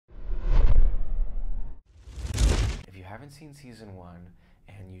haven't seen season one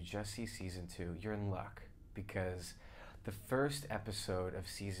and you just see season two, you're in luck, because the first episode of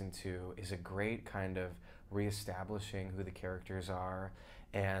season two is a great kind of reestablishing who the characters are,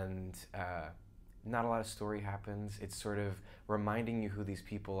 and not a lot of story happens. It's sort of reminding you who these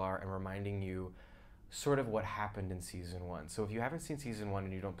people are and reminding you sort of what happened in season one. So if you haven't seen season one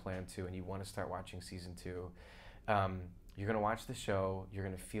and you don't plan to and you want to start watching season two, you're going to watch the show, you're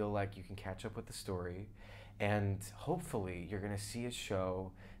going to feel like you can catch up with the story, and hopefully you're going to see a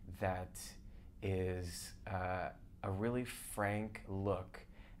show that is a really frank look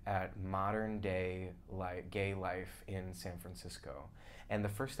at modern day gay life in San Francisco. And the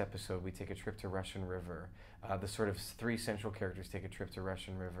first episode, we take a trip to Russian River. The sort of three central characters take a trip to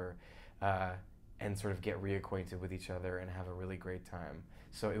Russian River and sort of get reacquainted with each other and have a really great time.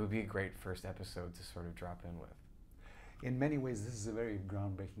 So it would be a great first episode to sort of drop in with. In many ways, this is a very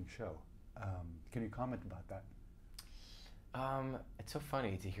groundbreaking show. Can you comment about that? It's so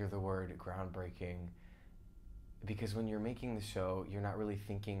funny to hear the word groundbreaking, because when you're making the show, you're not really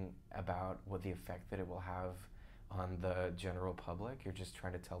thinking about what the effect that it will have on the general public. You're just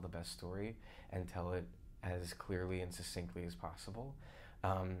trying to tell the best story and tell it as clearly and succinctly as possible.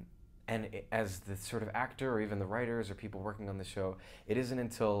 As the sort of actor or even the writers or people working on the show, it isn't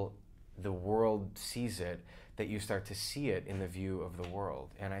until the world sees it that you start to see it in the view of the world.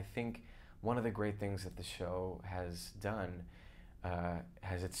 And I think one of the great things that the show has done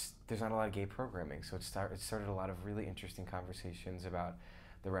there's not a lot of gay programming, so it started a lot of really interesting conversations about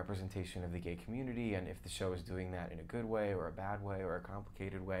the representation of the gay community and if the show is doing that in a good way or a bad way or a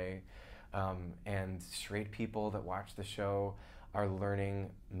complicated way. And straight people that watch the show are learning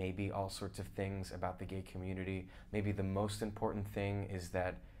maybe all sorts of things about the gay community. Maybe the most important thing is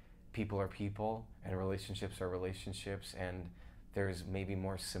that people are people and relationships are relationships, and there's maybe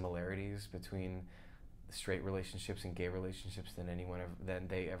more similarities between straight relationships and gay relationships than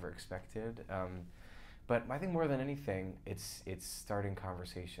they ever expected. But I think more than anything, it's starting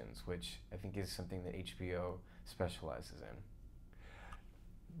conversations, which I think is something that HBO specializes in.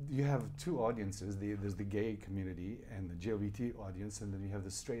 You have two audiences. There's the gay community and the GLBT audience, and then you have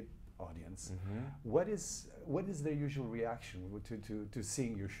the straight audience. Mm-hmm. What is their usual reaction to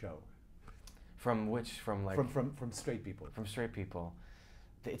seeing your show? From straight people. From straight people.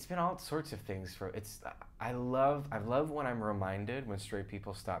 It's been all sorts of things. I love when I'm reminded when straight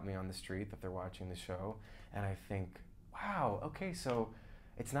people stop me on the street that they're watching the show, and I think, wow, okay, so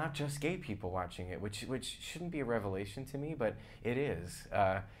it's not just gay people watching it, which shouldn't be a revelation to me, but it is,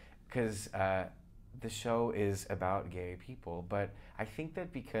 because the show is about gay people. But I think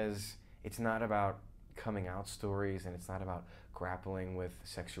that because it's not about coming out stories and it's not about grappling with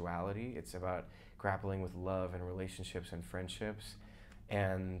sexuality, it's about grappling with love and relationships and friendships.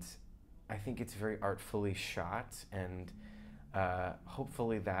 And I think it's very artfully shot, and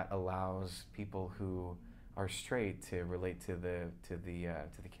hopefully that allows people who are straight to relate to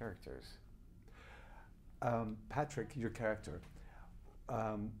the characters. Patrick, your character,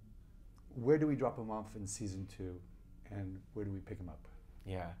 where do we drop him off in season two, and where do we pick him up?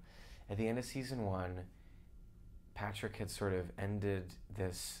 Yeah, at the end of season one, Patrick had sort of ended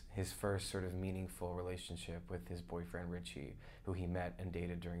his first sort of meaningful relationship with his boyfriend Richie, who he met and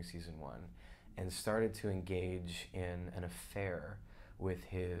dated during season one, and started to engage in an affair with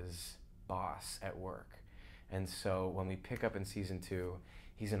his boss at work. And so when we pick up in season two,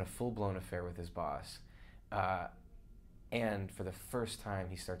 he's in a full-blown affair with his boss. And for the first time,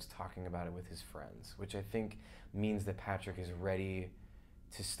 he starts talking about it with his friends, which I think means that Patrick is ready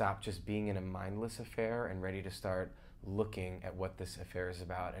to stop just being in a mindless affair and ready to start looking at what this affair is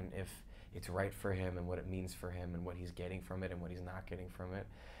about and if it's right for him and what it means for him and what he's getting from it and what he's not getting from it.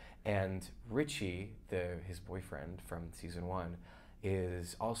 And Richie, his boyfriend from season one,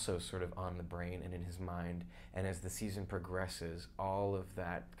 is also sort of on the brain and in his mind. And as the season progresses, all of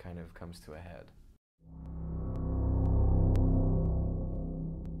that kind of comes to a head.